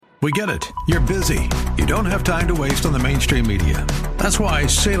We get it. You're busy. You don't have time to waste on the mainstream media. That's why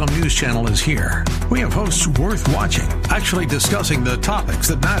Salem News Channel is here. We have hosts worth watching, actually discussing the topics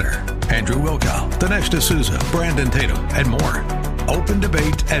that matter. Andrew Wilkow, Dinesh D'Souza, Brandon Tatum, and more. Open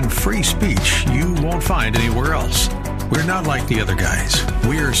debate and free speech you won't find anywhere else. We're not like the other guys.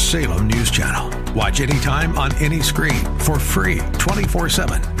 We're Salem News Channel. Watch anytime on any screen for free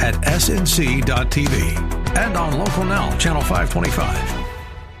 24/7 at snc.tv and on Local Now, Channel 525.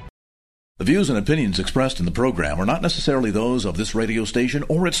 The views and opinions expressed in the program are not necessarily those of this radio station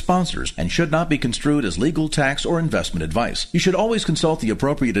or its sponsors and should not be construed as legal, tax, or investment advice. You should always consult the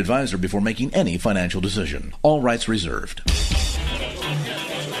appropriate advisor before making any financial decision. All rights reserved.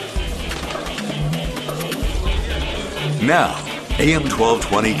 Now, AM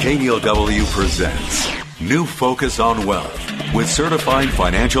 1220 KNELW presents New Focus on Wealth with certified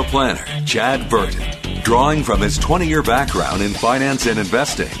financial planner Chad Burton, drawing from his 20-year background in finance and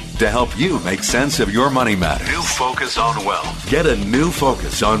investing to help you make sense of your money matters. New Focus on Wealth. Get a new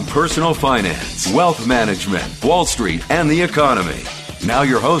focus on personal finance, wealth management, Wall Street, and the economy. Now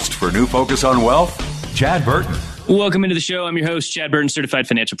your host for New Focus on Wealth, Chad Burton. Welcome into the show. I'm your host, Chad Burton, certified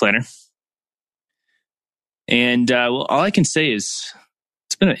financial planner. And well, all I can say is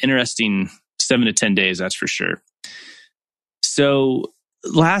it's been an interesting 7 to 10 days, that's for sure. So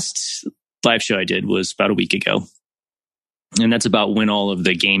last live show I did was about a week ago. And that's about when all of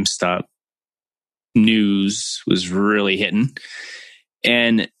the GameStop news was really hitting.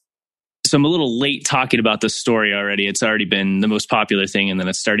 And so I'm a little late talking about this story already. It's already been the most popular thing, and then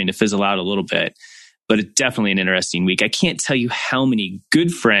it's starting to fizzle out a little bit. But it's definitely an interesting week. I can't tell you how many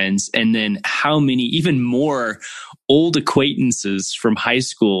good friends and then how many even more old acquaintances from high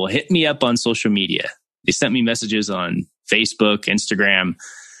school hit me up on social media. They sent me messages on Facebook, Instagram,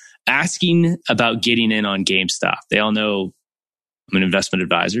 asking about getting in on GameStop. They all know I'm an investment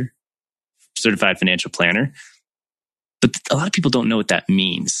advisor, certified financial planner, but a lot of people don't know what that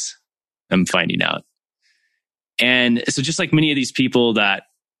means. I'm finding out. And so just like many of these people that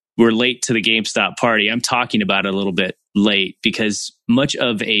were late to the GameStop party, I'm talking about it a little bit late because much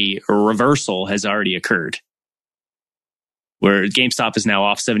of a reversal has already occurred, where GameStop is now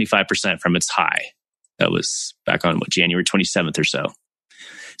off 75% from its high. That was back on January 27th or so.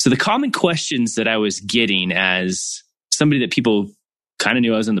 So the common questions that I was getting as somebody that people kind of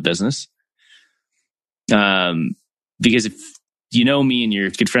knew I was in the business, because if you know me and you're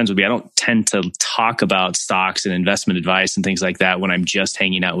good friends with me, I don't tend to talk about stocks and investment advice and things like that when I'm just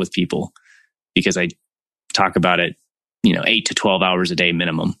hanging out with people, because I talk about it, 8 to 12 hours a day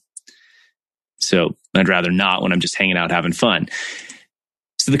minimum. So I'd rather not when I'm just hanging out having fun.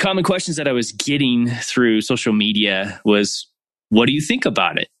 So the common questions that I was getting through social media was, what do you think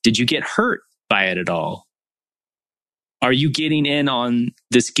about it? Did you get hurt by it at all? Are you getting in on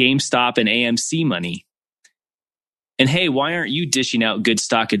this GameStop and AMC money? And hey, why aren't you dishing out good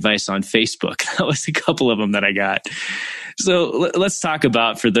stock advice on Facebook? That was a couple of them that I got. So let's talk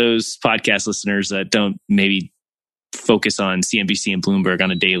about, for those podcast listeners that don't maybe focus on CNBC and Bloomberg on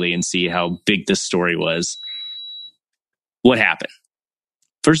a daily and see how big this story was. What happened?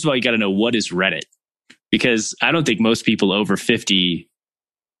 First of all, you got to know, what is Reddit? Because I don't think most people over 50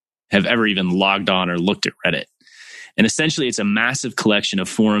 have ever even logged on or looked at Reddit. And essentially, it's a massive collection of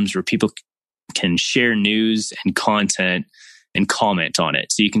forums where people can share news and content and comment on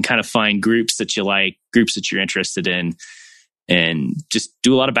it. So you can kind of find groups that you like, groups that you're interested in, and just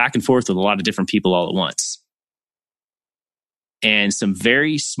do a lot of back and forth with a lot of different people all at once. And some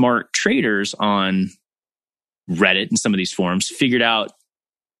very smart traders on Reddit and some of these forums figured out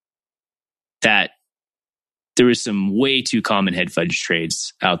that there was some way too common hedge fund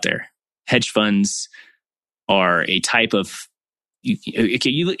trades out there. Hedge funds are a type of,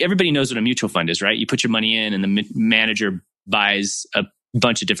 everybody knows what a mutual fund is, right? You put your money in and the manager buys a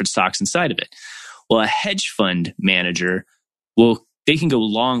bunch of different stocks inside of it. Well, a hedge fund manager they can go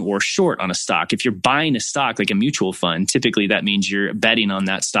long or short on a stock. If you're buying a stock like a mutual fund, typically that means you're betting on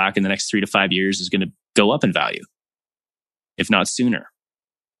that stock in the next 3 to 5 years is going to go up in value, if not sooner.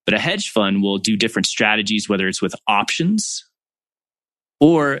 But a hedge fund will do different strategies, whether it's with options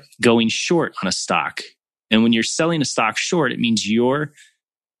or going short on a stock. And when you're selling a stock short, it means you're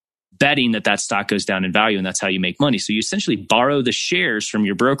betting that stock goes down in value, and that's how you make money. So you essentially borrow the shares from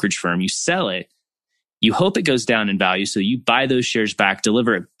your brokerage firm, you sell it, you hope it goes down in value, so you buy those shares back,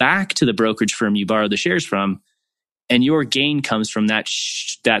 deliver it back to the brokerage firm you borrowed the shares from, and your gain comes from that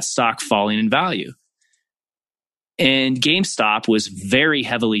stock falling in value. And GameStop was very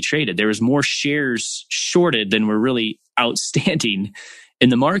heavily traded. There was more shares shorted than were really outstanding in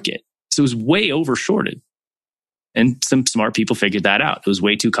the market. So it was way over shorted. And some smart people figured that out. It was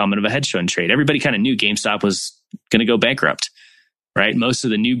way too common of a hedge fund trade. Everybody kind of knew GameStop was going to go bankrupt, right? Most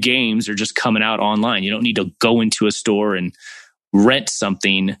of the new games are just coming out online. You don't need to go into a store and rent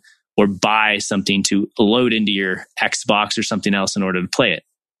something or buy something to load into your Xbox or something else in order to play it.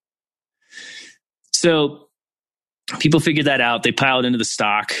 So people figured that out. They piled into the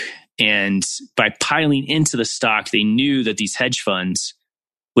stock. And by piling into the stock, they knew that these hedge funds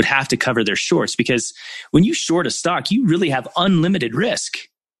would have to cover their shorts, because when you short a stock, you really have unlimited risk.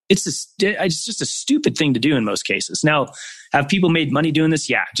 It's just a stupid thing to do in most cases. Now, have people made money doing this?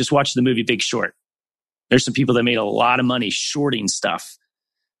 Yeah, just watch the movie Big Short. There's some people that made a lot of money shorting stuff.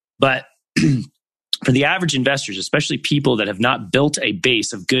 But for the average investors, especially people that have not built a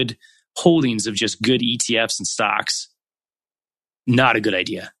base of good holdings of just good ETFs and stocks, not a good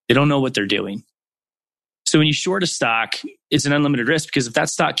idea. They don't know what they're doing. So when you short a stock, it's an unlimited risk, because if that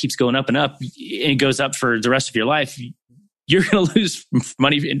stock keeps going up and up, and it goes up for the rest of your life, you're going to lose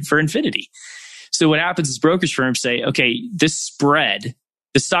money for infinity. So what happens is brokerage firms say, okay, this spread,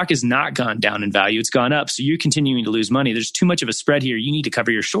 the stock has not gone down in value. It's gone up. So you're continuing to lose money. There's too much of a spread here. You need to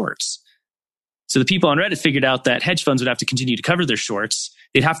cover your shorts. So the people on Reddit figured out that hedge funds would have to continue to cover their shorts.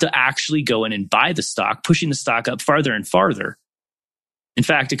 They'd have to actually go in and buy the stock, pushing the stock up farther and farther. In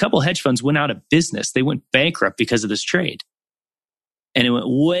fact, a couple of hedge funds went out of business. They went bankrupt because of this trade. And it went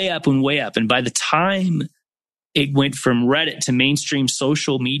way up and way up. And by the time it went from Reddit to mainstream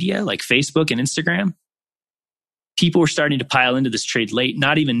social media like Facebook and Instagram, people were starting to pile into this trade late,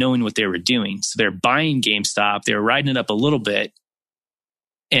 not even knowing what they were doing. So they're buying GameStop. They're riding it up a little bit.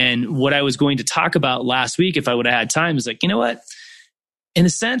 And what I was going to talk about last week, if I would have had time, is like, you know what? In a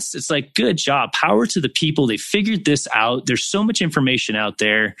sense, it's like, good job. Power to the people. They figured this out. There's so much information out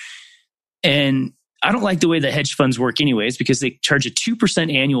there. And I don't like the way the hedge funds work anyways, because they charge a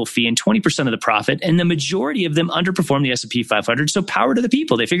 2% annual fee and 20% of the profit. And the majority of them underperform the S&P 500. So power to the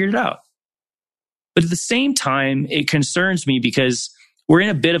people. They figured it out. But at the same time, it concerns me because we're in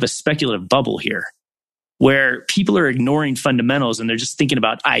a bit of a speculative bubble here, where people are ignoring fundamentals and they're just thinking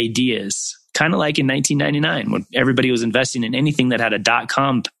about ideas. Kind of like in 1999 when everybody was investing in anything that had a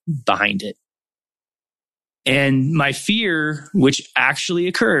 .com behind it. And my fear, which actually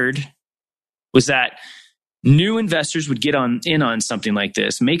occurred, was that new investors would get in on something like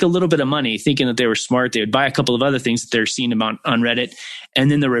this, make a little bit of money thinking that they were smart. They would buy a couple of other things that they're seeing about on Reddit.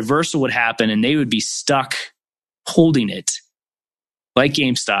 And then the reversal would happen and they would be stuck holding it. Like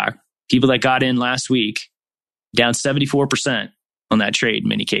GameStop, people that got in last week, down 74% on that trade in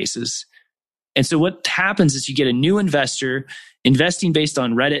many cases. And so what happens is you get a new investor investing based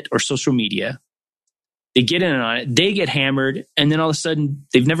on Reddit or social media. They get in on it, they get hammered, and then all of a sudden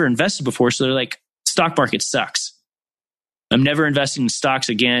they've never invested before. So they're like, stock market sucks. I'm never investing in stocks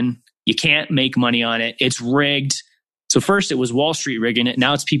again. You can't make money on it. It's rigged. So first it was Wall Street rigging it.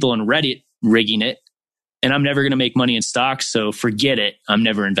 Now it's people on Reddit rigging it. And I'm never going to make money in stocks. So forget it. I'm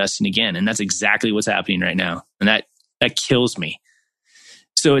never investing again. And that's exactly what's happening right now. And that kills me.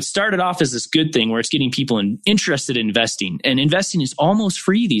 So it started off as this good thing where it's getting people interested in investing. And investing is almost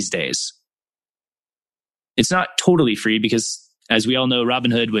free these days. It's not totally free because, as we all know,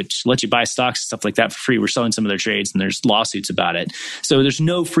 Robinhood, which lets you buy stocks and stuff like that for free, we're selling some of their trades and there's lawsuits about it. So there's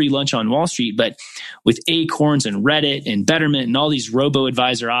no free lunch on Wall Street. But with Acorns and Reddit and Betterment and all these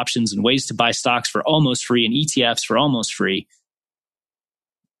robo-advisor options and ways to buy stocks for almost free and ETFs for almost free,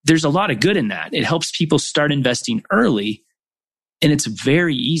 there's a lot of good in that. It helps people start investing early. And it's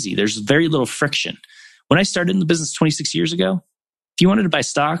very easy. There's very little friction. When I started in the business 26 years ago, if you wanted to buy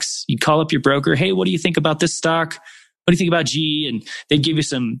stocks, you'd call up your broker. Hey, what do you think about this stock? What do you think about G? And they'd give you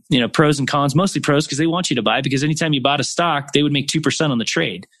some, pros and cons, mostly pros because they want you to buy, because anytime you bought a stock, they would make 2% on the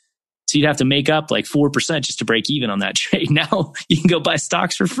trade. So you'd have to make up like 4% just to break even on that trade. Now you can go buy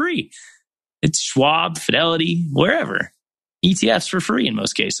stocks for free. It's Schwab, Fidelity, wherever. ETFs for free in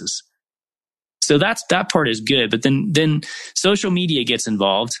most cases. So that part is good. But then social media gets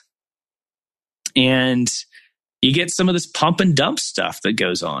involved and you get some of this pump and dump stuff that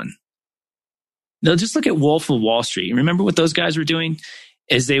goes on. Now, just look at Wolf of Wall Street. Remember what those guys were doing?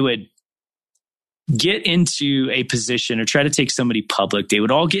 Is they would get into a position or try to take somebody public. They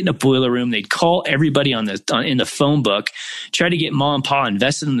would all get in a boiler room. They'd call everybody in the phone book, try to get Ma and Pa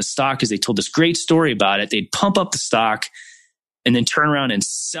invested in the stock because they told this great story about it. They'd pump up the stock and then turn around and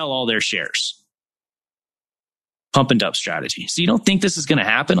sell all their shares. Pump and dump strategy. So you don't think this is going to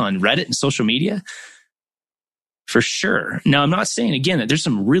happen on Reddit and social media? For sure. Now, I'm not saying, again, that there's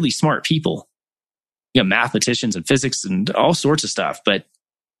some really smart people. You got mathematicians and physics and all sorts of stuff. But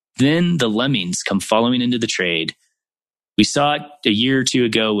then the lemmings come following into the trade. We saw it a year or two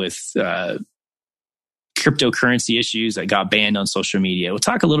ago with cryptocurrency issues that got banned on social media. We'll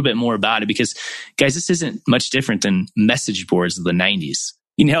talk a little bit more about it because, guys, this isn't much different than message boards of the 90s.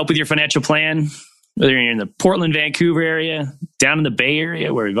 You need help with your financial plan, whether you're in the Portland, Vancouver area, down in the Bay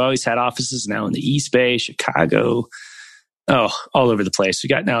Area, where we've always had offices, now in the East Bay, Chicago, all over the place. We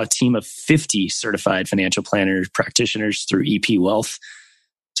got now a team of 50 certified financial planners, practitioners through EP Wealth.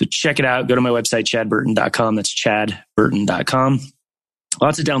 So check it out. Go to my website, chadburton.com. That's chadburton.com.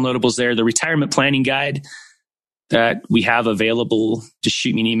 Lots of downloadables there. The retirement planning guide that we have available, just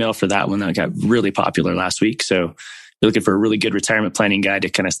shoot me an email for that one. That got really popular last week. So if you're looking for a really good retirement planning guide to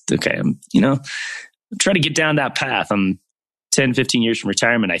kind of, try to get down that path. I'm 10, 15 years from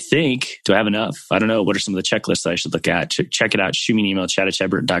retirement, I think. Do I have enough? I don't know. What are some of the checklists I should look at? Check it out. Shoot me an email,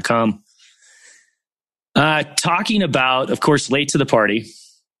 chad@chadburton.com. Talking about, of course, late to the party.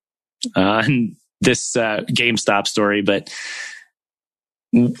 And this GameStop story, but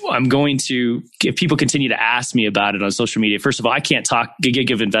I'm going to, if people continue to ask me about it on social media, first of all, I can't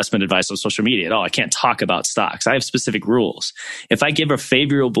give investment advice on social media at all. I can't talk about stocks. I have specific rules. If I give a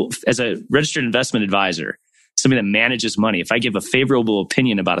favorable, as a registered investment advisor, somebody that manages money, if I give a favorable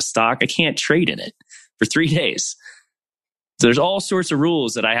opinion about a stock, I can't trade in it for 3 days. So there's all sorts of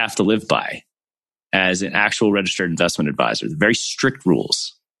rules that I have to live by as an actual registered investment advisor. Very strict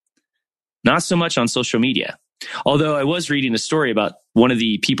rules. Not so much on social media. Although I was reading a story about one of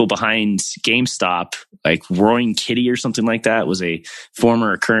the people behind GameStop, like Roaring Kitty or something like that, was a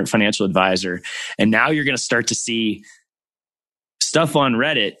former or current financial advisor. And now you're going to start to see stuff on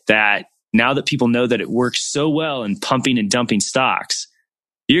Reddit that now that people know that it works so well in pumping and dumping stocks,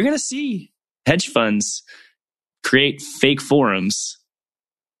 you're going to see hedge funds create fake forums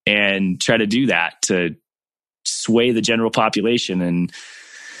and try to do that to sway the general population and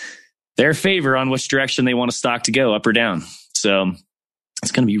their favor on which direction they want a stock to go, up or down. So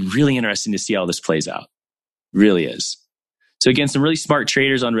it's going to be really interesting to see how this plays out. Really is. So again, some really smart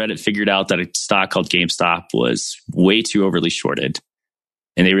traders on Reddit figured out that a stock called GameStop was way too overly shorted.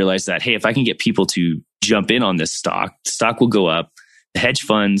 And they realized that, hey, if I can get people to jump in on this stock, the stock will go up. The hedge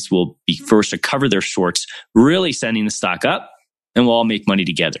funds will be forced to cover their shorts, really sending the stock up, and we'll all make money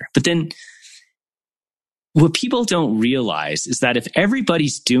together. But then what people don't realize is that if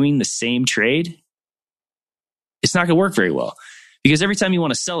everybody's doing the same trade, it's not going to work very well. Because every time you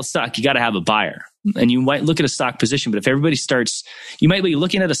want to sell a stock, you got to have a buyer. And you might look at a stock position, but if everybody starts, you might be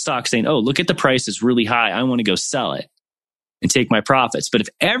looking at a stock saying, oh, look at the price, it's really high. I want to go sell it and take my profits. But if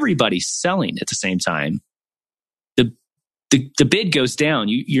everybody's selling at the same time, the bid goes down.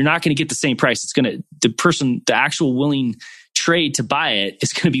 You're not going to get the same price. It's going to, the actual willing trade to buy it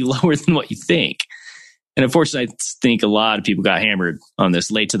is going to be lower than what you think. And unfortunately, I think a lot of people got hammered on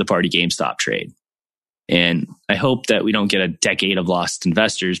this late to the party GameStop trade. And I hope that we don't get a decade of lost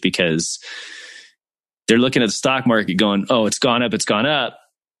investors because they're looking at the stock market going, oh, it's gone up.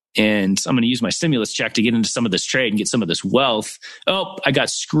 And I'm going to use my stimulus check to get into some of this trade and get some of this wealth. Oh, I got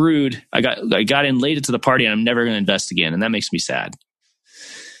screwed. I got in late to the party and I'm never going to invest again. And that makes me sad.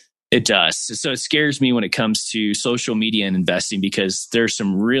 It does. So it scares me when it comes to social media and investing because there's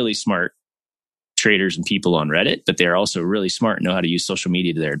some really smart traders and people on Reddit, but they're also really smart and know how to use social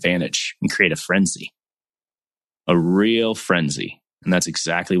media to their advantage and create a frenzy, a real frenzy. And that's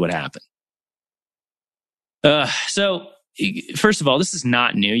exactly what happened. So first of all, this is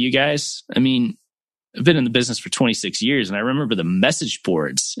not new, you guys. I mean, I've been in the business for 26 years and I remember the message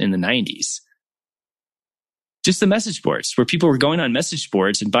boards in the 90s. Just the message boards where people were going on message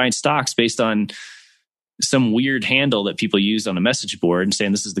boards and buying stocks based on some weird handle that people used on a message board and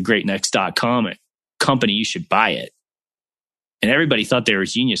saying, this is the greatnext.com company, you should buy it. And everybody thought they were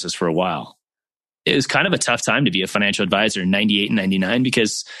geniuses for a while. It was kind of a tough time to be a financial advisor in 98 and 99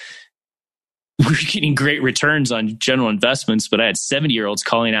 because we were getting great returns on general investments, but I had 70-year-olds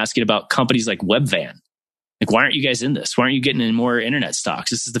calling asking about companies like Webvan. Like, why aren't you guys in this? Why aren't you getting in more internet stocks?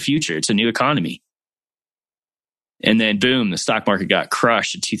 This is the future. It's a new economy. And then boom, the stock market got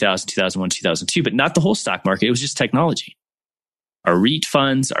crushed in 2000, 2001, 2002, but not the whole stock market. It was just technology. Our REIT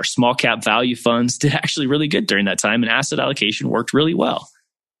funds, our small cap value funds did actually really good during that time, and asset allocation worked really well.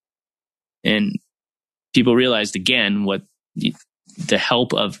 And people realized again what the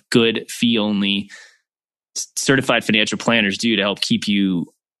help of good fee-only certified financial planners do to help keep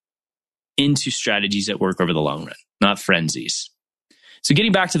you into strategies that work over the long run, not frenzies. So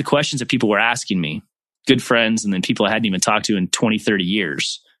getting back to the questions that people were asking me, good friends, and then people I hadn't even talked to in 20, 30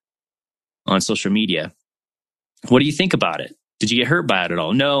 years on social media. What do you think about it? Did you get hurt by it at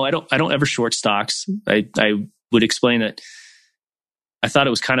all? No, I don't ever short stocks. I would explain that I thought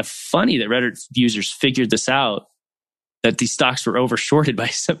it was kind of funny that Reddit users figured this out that these stocks were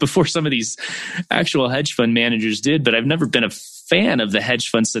overshorted before some of these actual hedge fund managers did. But I've never been a fan of the hedge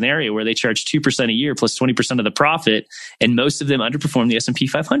fund scenario where they charge 2% a year plus 20% of the profit, and most of them underperform the S&P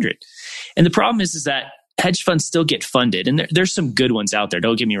 500. And the problem is that hedge funds still get funded, and there's some good ones out there.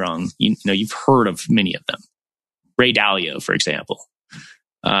 Don't get me wrong. You've heard of many of them. Ray Dalio, for example.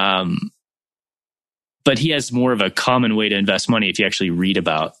 But he has more of a common way to invest money if you actually read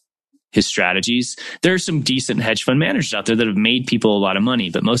about his strategies. There are some decent hedge fund managers out there that have made people a lot of money,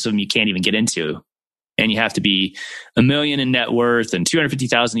 but most of them you can't even get into. And you have to be $1 million in net worth and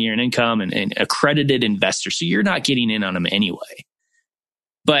 $250,000 a year in income and accredited investor. So you're not getting in on them anyway.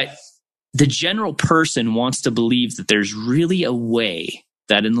 But the general person wants to believe that there's really a way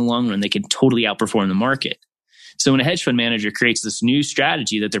that in the long run they can totally outperform the market. So when a hedge fund manager creates this new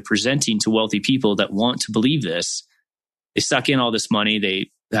strategy that they're presenting to wealthy people that want to believe this, they suck in all this money.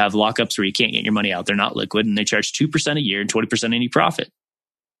 They have lockups where you can't get your money out. They're not liquid, and they charge 2% a year and 20% any profit.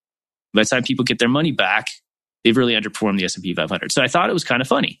 By the time people get their money back, they've really underperformed the S&P 500. So I thought it was kind of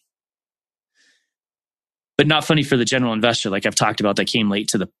funny. But not funny for the general investor, like I've talked about, that came late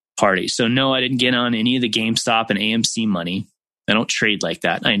to the party. So no, I didn't get on any of the GameStop and AMC money. I don't trade like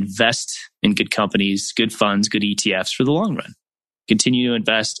that. I invest in good companies, good funds, good ETFs for the long run. Continue to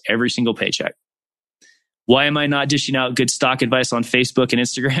invest every single paycheck. Why am I not dishing out good stock advice on Facebook and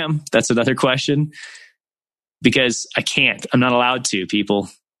Instagram? That's another question. Because I can't. I'm not allowed to, people.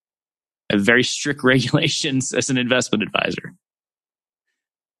 I have very strict regulations as an investment advisor.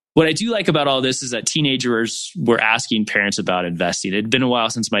 What I do like about all this is that teenagers were asking parents about investing. It had been a while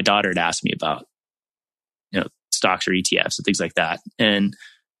since my daughter had asked me about, stocks or ETFs and things like that. And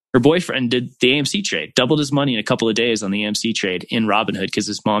her boyfriend did the AMC trade, doubled his money in a couple of days on the AMC trade in Robinhood because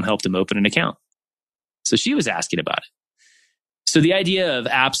his mom helped him open an account. So she was asking about it. So the idea of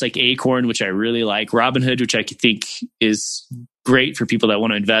apps like Acorn, which I really like, Robinhood, which I think is great for people that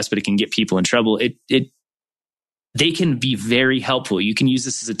want to invest, but it can get people in trouble. They can be very helpful. You can use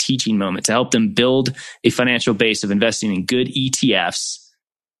this as a teaching moment to help them build a financial base of investing in good ETFs,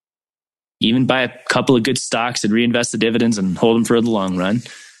 even buy a couple of good stocks and reinvest the dividends and hold them for the long run.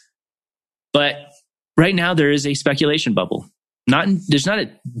 But right now there is a speculation bubble. There's not a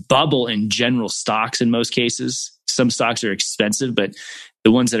bubble in general stocks in most cases. Some stocks are expensive, but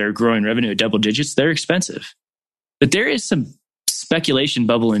the ones that are growing revenue at double digits, they're expensive. But there is some speculation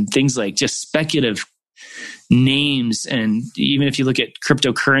bubble in things like just speculative names. And even if you look at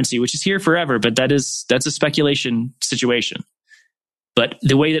cryptocurrency, which is here forever, but that's a speculation situation. But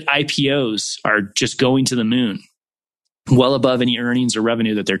the way that IPOs are just going to the moon, well above any earnings or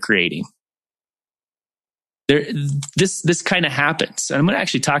revenue that they're creating. This kind of happens. And I'm going to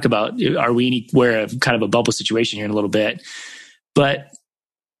actually talk about, are we anywhere of kind of a bubble situation here in a little bit. But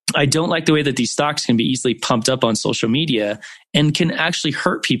I don't like the way that these stocks can be easily pumped up on social media and can actually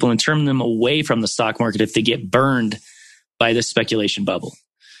hurt people and turn them away from the stock market if they get burned by this speculation bubble.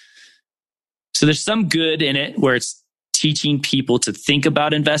 So there's some good in it where it's teaching people to think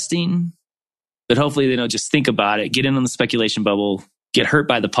about investing, but hopefully they don't just think about it, get in on the speculation bubble, get hurt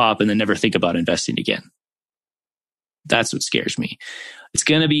by the pop, and then never think about investing again. That's what scares me. It's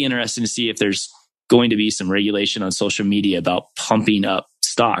going to be interesting to see if there's going to be some regulation on social media about pumping up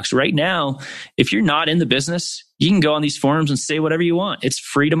stocks. Right now, if you're not in the business, you can go on these forums and say whatever you want. It's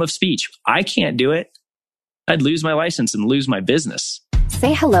freedom of speech. I can't do it. I'd lose my license and lose my business.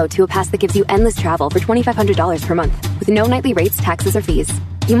 Say hello to a pass that gives you endless travel for $2,500 per month with no nightly rates, taxes, or fees.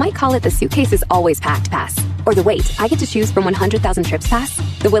 You might call it the suitcase is always packed pass, or the wait, I get to choose from 100,000 trips pass,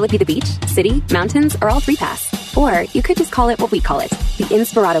 the will it be the beach, city, mountains, or all three pass. Or you could just call it what we call it, the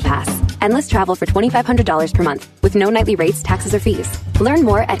Inspirato Pass. Endless travel for $2,500 per month with no nightly rates, taxes, or fees. Learn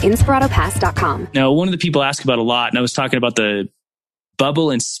more at inspiratopass.com. Now, one of the people ask about a lot, and I was talking about the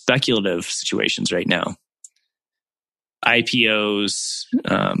bubble and speculative situations right now. IPOs,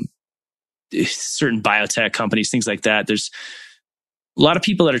 certain biotech companies, things like that. There's a lot of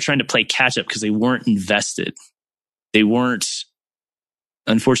people that are trying to play catch up because they weren't invested. They weren't,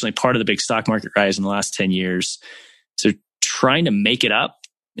 unfortunately, part of the big stock market rise in the last 10 years. So they're trying to make it up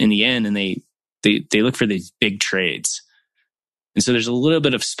in the end, and they look for these big trades. And so there's a little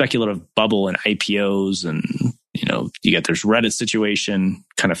bit of speculative bubble in you get this Reddit situation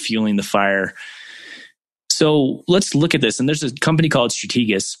kind of fueling the fire. So let's look at this. And there's a company called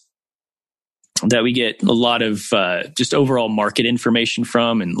Strategas that we get a lot of just overall market information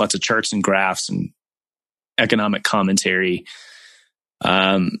from, and lots of charts and graphs and economic commentary.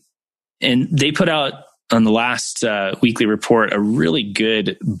 And they put out on the last weekly report a really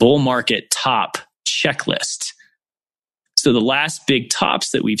good bull market top checklist. So the last big tops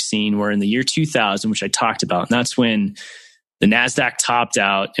that we've seen were in the year 2000, which I talked about. And that's when the NASDAQ topped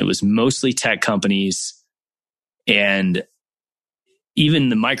out. It was mostly tech companies. And even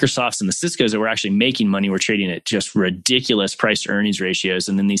the Microsofts and the Ciscos that were actually making money were trading at just ridiculous price to earnings ratios.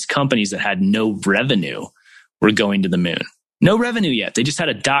 And then these companies that had no revenue were going to the moon. No revenue yet. They just had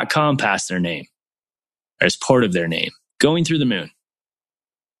a .com past their name, or as part of their name, going through the moon.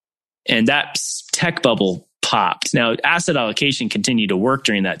 And that tech bubble popped. Now, asset allocation continued to work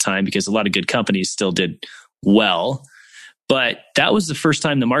during that time because a lot of good companies still did well. But that was the first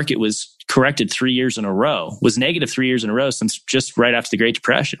time the market was corrected 3 years in a row, was negative 3 years in a row since just right after the Great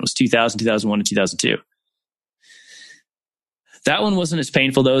Depression. It was 2000, 2001, and 2002. That one wasn't as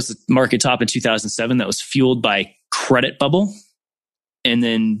painful, though, as the market top in 2007. That was fueled by credit bubble. And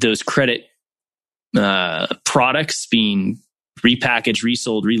then those credit products being repackaged,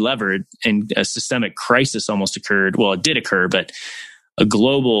 resold, relevered, and a systemic crisis almost occurred. Well, it did occur, but a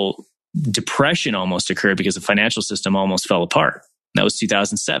global depression almost occurred because the financial system almost fell apart. That was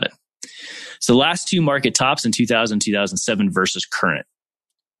 2007. So the last two market tops in 2000, 2007 versus current.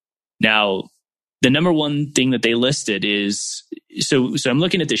 Now, the number one thing that they listed is, so I'm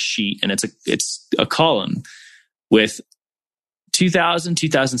looking at this sheet, and it's a column with 2000,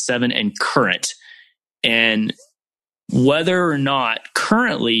 2007, and current. And whether or not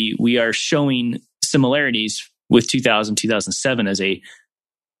currently we are showing similarities with 2000, 2007 as a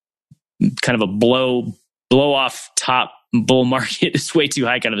kind of a blow off top bull market is way too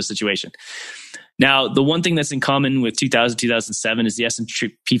high kind of a situation. Now, the one thing that's in common with 2000, 2007 is the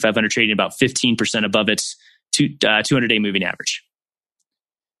S&P 500 trading about 15% above its 200-day moving average.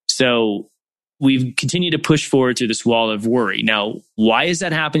 So we've continued to push forward through this wall of worry. Now, why is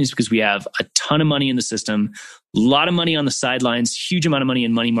that happening? It's because we have a ton of money in the system, a lot of money on the sidelines, huge amount of money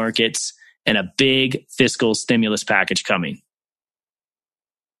in money markets, and a big fiscal stimulus package coming.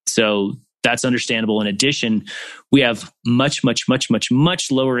 So that's understandable. In addition, we have much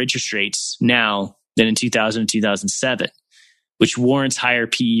lower interest rates now than in 2000 and 2007, which warrants higher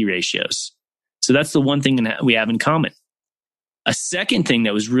PE ratios. So that's the one thing that we have in common. A second thing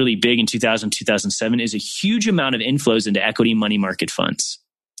that was really big in 2000, 2007 is a huge amount of inflows into equity money market funds.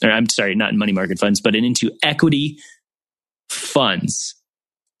 Or I'm sorry, not in money market funds, but into equity funds.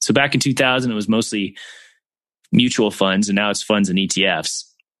 So back in 2000, it was mostly mutual funds, and now it's funds and ETFs.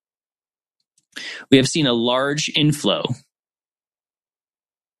 We have seen a large inflow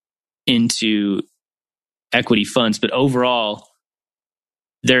into equity funds, but overall,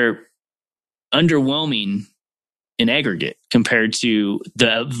 they're underwhelming in aggregate compared to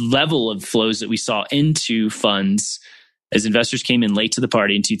the level of flows that we saw into funds as investors came in late to the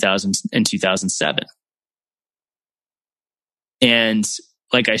party in 2000 and 2007. And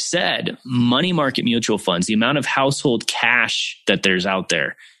like I said, money market mutual funds, the amount of household cash that there's out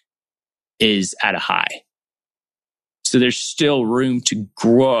there is at a high. So there's still room to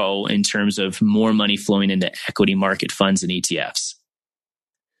grow in terms of more money flowing into equity market funds and ETFs.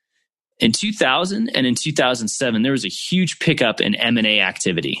 In 2000 and in 2007, there was a huge pickup in M&A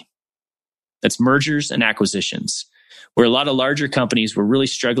activity. That's mergers and acquisitions, where a lot of larger companies were really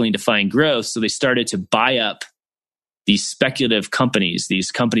struggling to find growth. So they started to buy up these speculative companies,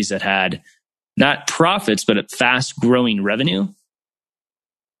 these companies that had not profits, but a fast growing revenue,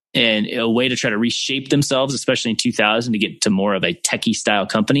 and a way to try to reshape themselves, especially in 2000, to get to more of a techie style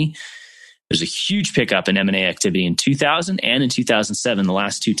company. There's a huge pickup in M&A activity in 2000 and in 2007, the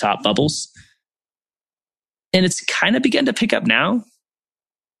last two top bubbles. And it's kind of begun to pick up now. I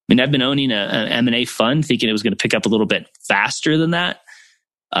mean, I've been owning an M&A fund thinking it was going to pick up a little bit faster than that.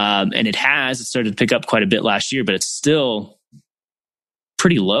 And it has. It started to pick up quite a bit last year, but it's still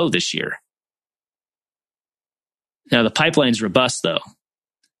pretty low this year. Now, the pipeline's robust, though.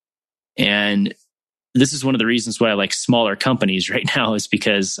 And this is one of the reasons why I like smaller companies right now, is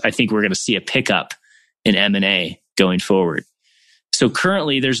because I think we're going to see a pickup in M&A going forward. So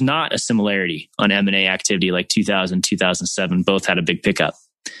currently, there's not a similarity on M&A activity like 2000, 2007. Both had a big pickup.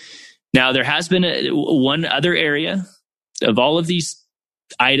 Now, there has been one other area of all of these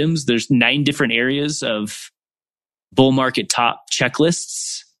items. There's 9 different areas of bull market top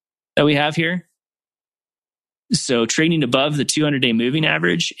checklists that we have here. So trading above the 200-day moving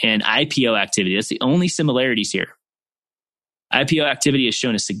average and IPO activity. That's the only similarities here. IPO activity has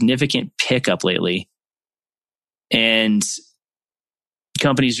shown a significant pickup lately. And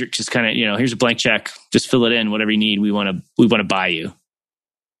companies are just kind of, here's a blank check, just fill it in, whatever you need. We want to buy you.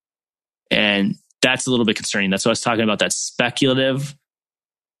 And that's a little bit concerning. That's why I was talking about that speculative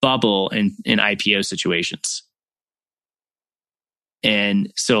bubble in IPO situations.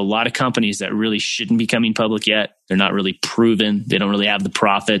 And so a lot of companies that really shouldn't be coming public yet, they're not really proven, they don't really have the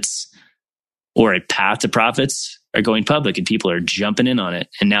profits or a path to profits, are going public, and people are jumping in on it.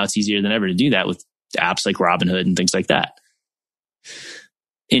 And now it's easier than ever to do that with apps like Robinhood and things like that.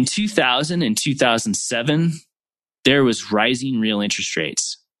 In 2000 and 2007, there was rising real interest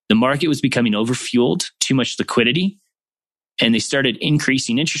rates. The market was becoming overfueled, too much liquidity, and they started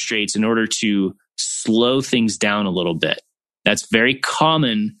increasing interest rates in order to slow things down a little bit. That's very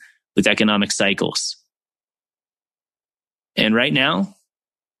common with economic cycles. And right now,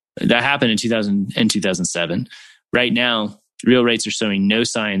 that happened in 2000 and 2007. Right now, real rates are showing no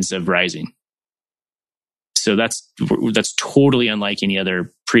signs of rising. So that's totally unlike any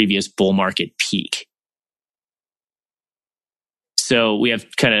other previous bull market peak. So we have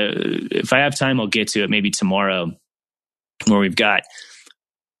kind of, if I have time, I'll get to it maybe tomorrow, where we've got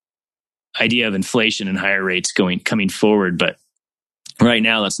idea of inflation and higher rates coming forward. But right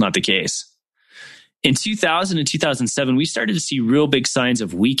now, that's not the case. In 2000 and 2007, we started to see real big signs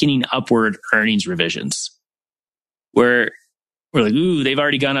of weakening upward earnings revisions, where we're like, ooh, they've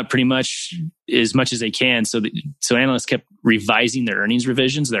already gone up pretty much as they can. So analysts kept revising their earnings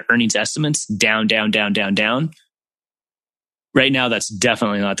revisions, their earnings estimates down. Right now, that's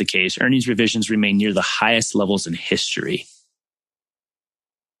definitely not the case. Earnings revisions remain near the highest levels in history.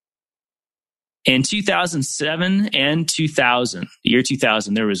 In 2007 and 2000, the year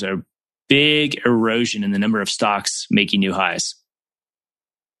 2000, there was a big erosion in the number of stocks making new highs.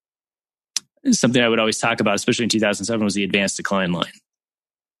 Something I would always talk about, especially in 2007, was the advanced decline line.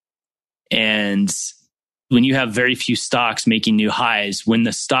 And when you have very few stocks making new highs, when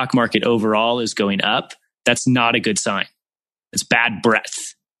the stock market overall is going up, that's not a good sign. It's bad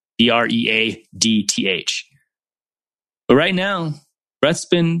breadth. BREADTH. But right now, breadth's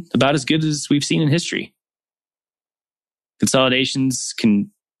been about as good as we've seen in history. Consolidations can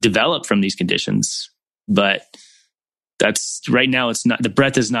develop from these conditions, but that's right now, it's not, the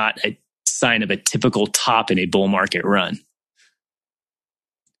breadth is not a sign of a typical top in a bull market run.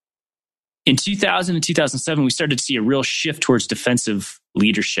 In 2000 and 2007, we started to see a real shift towards defensive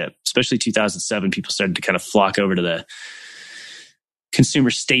leadership, especially 2007. People started to kind of flock over to the consumer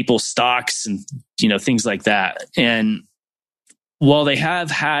staple stocks and, things like that. And while they have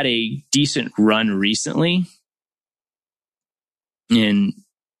had a decent run recently, and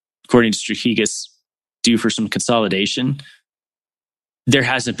according to Strategas, due for some consolidation, there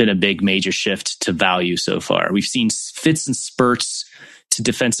hasn't been a big major shift to value so far. We've seen fits and spurts to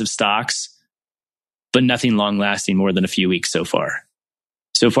defensive stocks, but nothing long lasting more than a few weeks so far.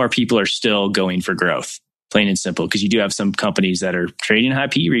 So far, people are still going for growth, plain and simple, because you do have some companies that are trading high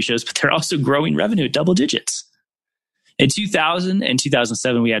PE ratios, but they're also growing revenue at double digits. In 2000 and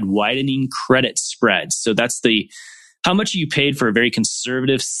 2007, we had widening credit spreads. So that's how much you paid for a very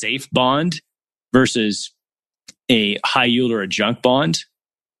conservative, safe bond versus a high yield or a junk bond.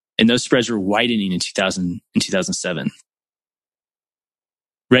 And those spreads were widening in 2000 and 2007.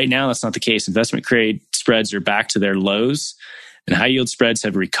 Right now, that's not the case. Investment grade spreads are back to their lows, and high yield spreads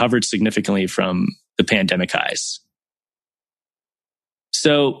have recovered significantly from the pandemic highs.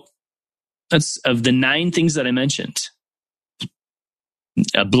 So that's of the 9 things that I mentioned: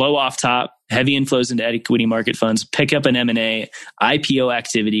 a blow off top, heavy inflows into equity market funds, pickup in M&A, IPO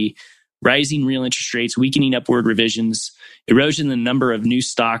activity, rising real interest rates, weakening upward revisions, erosion in the number of new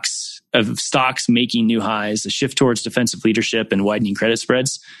stocks making new highs, a shift towards defensive leadership, and widening credit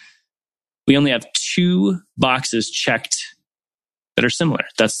spreads. We only have 2 boxes checked that are similar.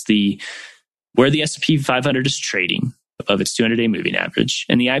 That's where the S&P 500 is trading above its 200-day moving average,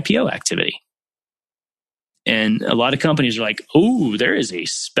 and the IPO activity. And a lot of companies are like, oh, there is a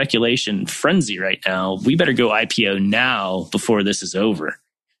speculation frenzy right now. We better go IPO now before this is over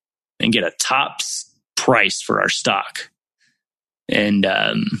and get a top price for our stock. And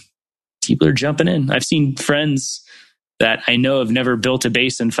people are jumping in. I've seen friends that I know have never built a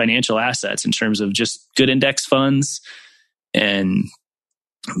base in financial assets in terms of just good index funds and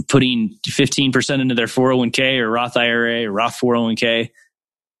putting 15% into their 401k or Roth IRA or Roth 401k,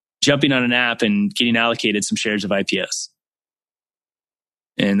 jumping on an app and getting allocated some shares of IPOs.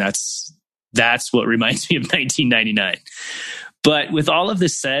 And that's what reminds me of 1999. But with all of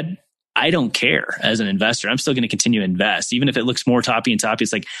this said, I don't care as an investor. I'm still going to continue to invest. Even if it looks more toppy and toppy,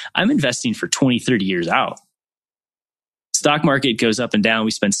 it's like I'm investing for 20, 30 years out. Stock market goes up and down.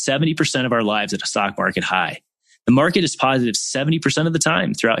 We spend 70% of our lives at a stock market high. The market is positive 70% of the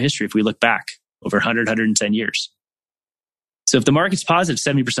time throughout history if we look back over 100, 110 years. So if the market's positive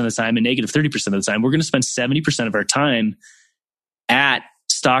 70% of the time and negative 30% of the time, we're going to spend 70% of our time at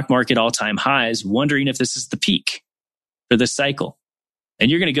stock market all-time highs, wondering if this is the peak for this cycle.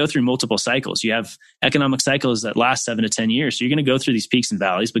 And you're going to go through multiple cycles. You have economic cycles that last 7 to 10 years. So you're going to go through these peaks and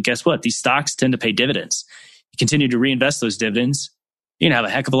valleys. But guess what? These stocks tend to pay dividends. You continue to reinvest those dividends, you're going to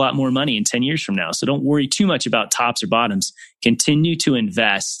have a heck of a lot more money in 10 years from now. So don't worry too much about tops or bottoms. Continue to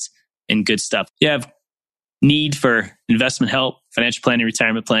invest in good stuff. You have need for investment help, financial planning,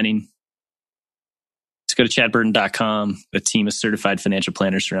 retirement planning. Just go to chadburton.com. A team of certified financial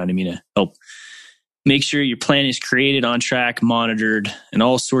planners surrounding me to help make sure your plan is created, on track, monitored, and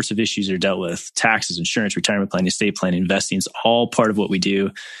all sorts of issues are dealt with. Taxes, insurance, retirement planning, estate planning, investing is all part of what we do.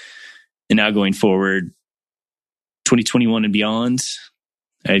 And now going forward, 2021 and beyond,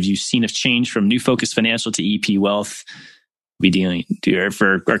 have you seen a change from New Focus Financial to EP Wealth?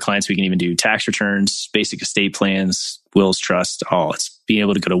 For our clients, we can even do tax returns, basic estate plans, wills, trust, all. It's being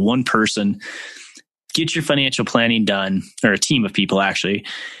able to go to one person, get your financial planning done, or a team of people actually,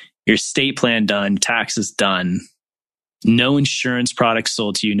 your estate plan done, taxes done, no insurance products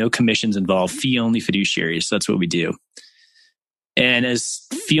sold to you, no commissions involved, fee-only fiduciaries. That's what we do. And as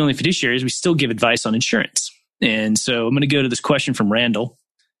fee-only fiduciaries, we still give advice on insurance. And so I'm going to go to this question from Randall.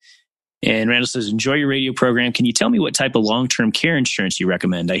 And Randall says, enjoy your radio program. Can you tell me what type of long-term care insurance you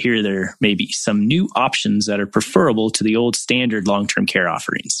recommend? I hear there may be some new options that are preferable to the old standard long-term care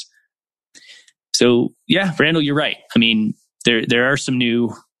offerings. So yeah, Randall, you're right. I mean, there are some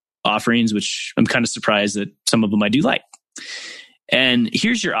new offerings, which I'm kind of surprised that some of them I do like. And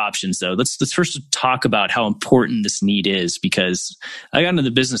here's your options though. Let's first talk about how important this need is, because I got into the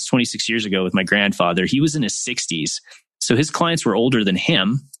business 26 years ago with my grandfather. He was in his 60s. So his clients were older than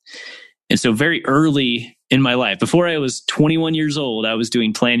him. And so very early in my life, before I was 21 years old, I was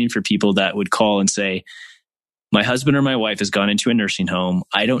doing planning for people that would call and say, my husband or my wife has gone into a nursing home.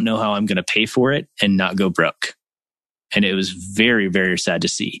 I don't know how I'm going to pay for it and not go broke. And it was very, very sad to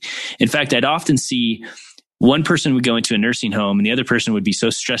see. In fact, I'd often see one person would go into a nursing home and the other person would be so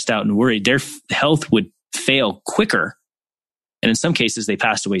stressed out and worried, their health would fail quicker. And in some cases, they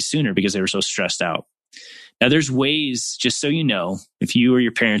passed away sooner because they were so stressed out. Now, there's ways, just so you know, if you or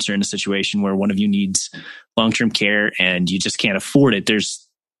your parents are in a situation where one of you needs long-term care and you just can't afford it, there's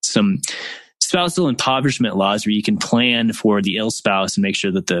some spousal impoverishment laws where you can plan for the ill spouse and make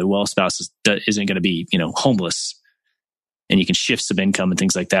sure that the well spouse isn't going to be, homeless. And you can shift some income and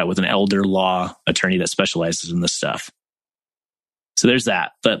things like that with an elder law attorney that specializes in this stuff. So there's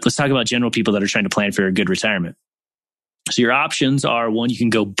that. But let's talk about general people that are trying to plan for a good retirement. So your options are, one, you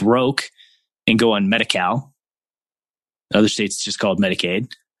can go broke and go on Medi-Cal. In other states, it's just called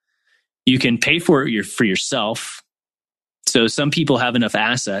Medicaid. You can pay for it for yourself. So some people have enough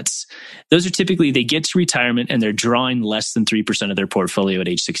assets. Those are typically, they get to retirement and they're drawing less than 3% of their portfolio at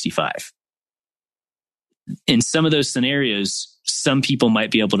age 65. In some of those scenarios, some people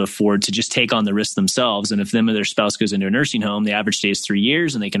might be able to afford to just take on the risk themselves. And if them or their spouse goes into a nursing home, the average stay is 3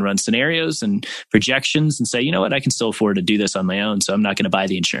 years and they can run scenarios and projections and say, you know what, I can still afford to do this on my own. So I'm not going to buy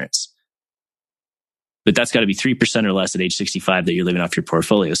the insurance. But that's got to be 3% or less at age 65 that you're living off your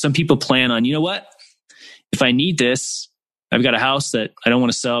portfolio. Some people plan on, you know what, if I need this, I've got a house that I don't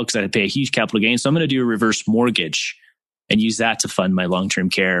want to sell because I pay a huge capital gain. So I'm going to do a reverse mortgage and use that to fund my long-term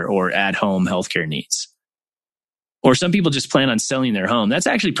care or at-home healthcare needs. Or some people just plan on selling their home. That's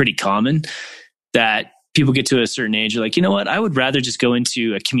actually pretty common, that people get to a certain age, you're like, you know what, I would rather just go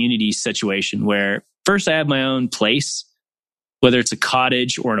into a community situation where first I have my own place, whether it's a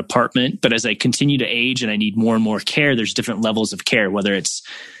cottage or an apartment. But as I continue to age and I need more and more care, there's different levels of care, whether it's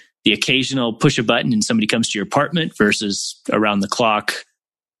the occasional push a button and somebody comes to your apartment versus around the clock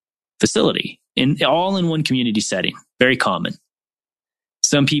facility, all in one community setting. Very common.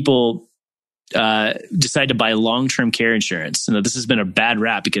 Some people decide to buy long-term care insurance. Now, this has been a bad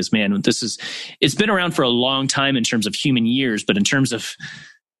rap because, man, it's been around for a long time in terms of human years, but in terms of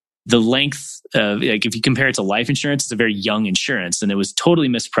the length of, like, if you compare it to life insurance, it's a very young insurance, and it was totally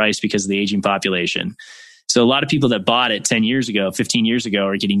mispriced because of the aging population. So a lot of people that bought it 10 years ago, 15 years ago,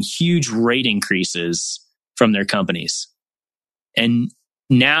 are getting huge rate increases from their companies. And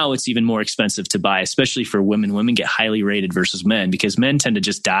now it's even more expensive to buy, especially for women. Women get highly rated versus men because men tend to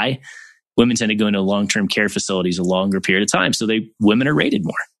just die. Women tend to go into long-term care facilities a longer period of time. So women are rated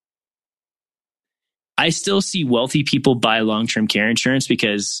more. I still see wealthy people buy long-term care insurance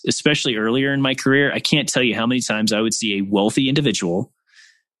because, especially earlier in my career, I can't tell you how many times I would see a wealthy individual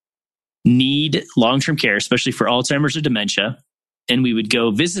need long-term care, especially for Alzheimer's or dementia. And we would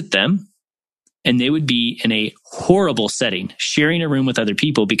go visit them and they would be in a horrible setting, sharing a room with other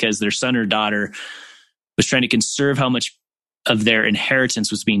people because their son or daughter was trying to conserve how much of their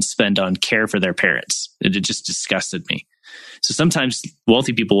inheritance was being spent on care for their parents. It just disgusted me. So sometimes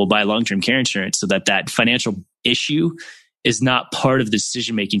wealthy people will buy long-term care insurance so that financial issue is not part of the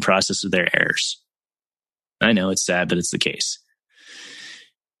decision-making process of their heirs. I know it's sad, but it's the case.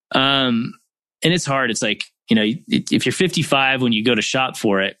 And it's hard. It's like, if you're 55 when you go to shop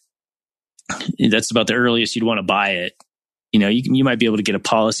for it, that's about the earliest you'd want to buy it. You might be able to get a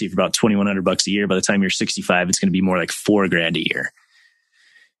policy for about $2,100 a year. By the time you're 65, it's going to be more like $4,000 a year.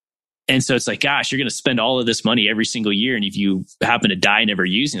 And so it's like, gosh, you're going to spend all of this money every single year. And if you happen to die never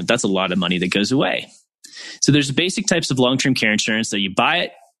using it, that's a lot of money that goes away. So there's basic types of long-term care insurance that you buy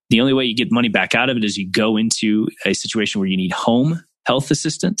it. The only way you get money back out of it is you go into a situation where you need home health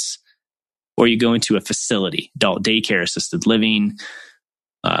assistance, or you go into a facility, adult daycare, assisted living,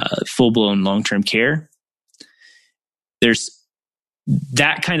 full-blown long-term care. There's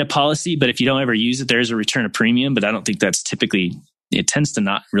that kind of policy, but if you don't ever use it, there's a return of premium, but I don't think that's typically, it tends to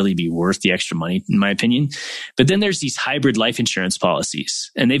not really be worth the extra money, in my opinion. But then there's these hybrid life insurance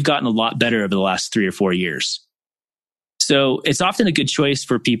policies, and they've gotten a lot better over the last 3 or 4 years. So it's often a good choice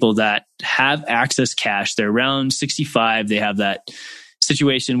for people that have access cash. They're around 65. They have that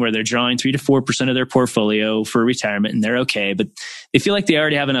situation where they're drawing 3 to 4% of their portfolio for retirement, and they're okay, but they feel like they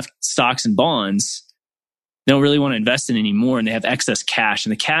already have enough stocks and bonds. They don't really want to invest in anymore, and they have excess cash.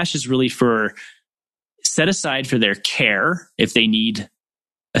 And the cash is really set aside for their care if they need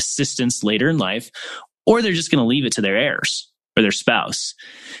assistance later in life, or they're just going to leave it to their heirs or their spouse.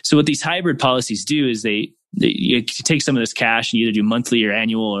 So what these hybrid policies do is you take some of this cash and either do monthly or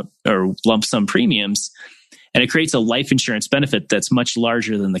annual or lump sum premiums, and it creates a life insurance benefit that's much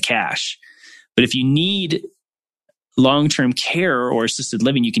larger than the cash. But if you need long-term care or assisted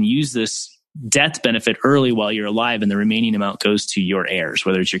living, you can use this death benefit early while you're alive, and the remaining amount goes to your heirs,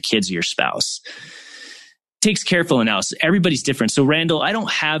 whether it's your kids or your spouse. Takes careful analysis. Everybody's different. So Randall, I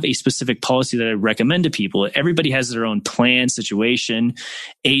don't have a specific policy that I recommend to people. Everybody has their own plan, situation,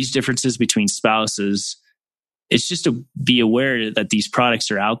 age differences between spouses. It's just to be aware that these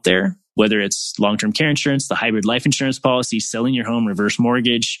products are out there, whether it's long-term care insurance, the hybrid life insurance policy, selling your home, reverse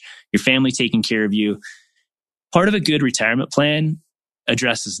mortgage, your family taking care of you. Part of a good retirement plan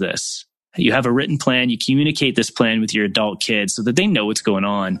addresses this. You have a written plan, you communicate this plan with your adult kids so that they know what's going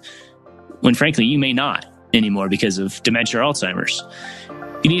on, when frankly, you may not anymore because of dementia or Alzheimer's.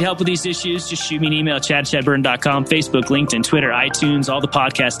 If you need help with these issues, just shoot me an email at chad@chadburton.com, Facebook, LinkedIn, Twitter, iTunes, all the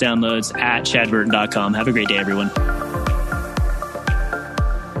podcast downloads at chadburton.com. Have a great day, everyone.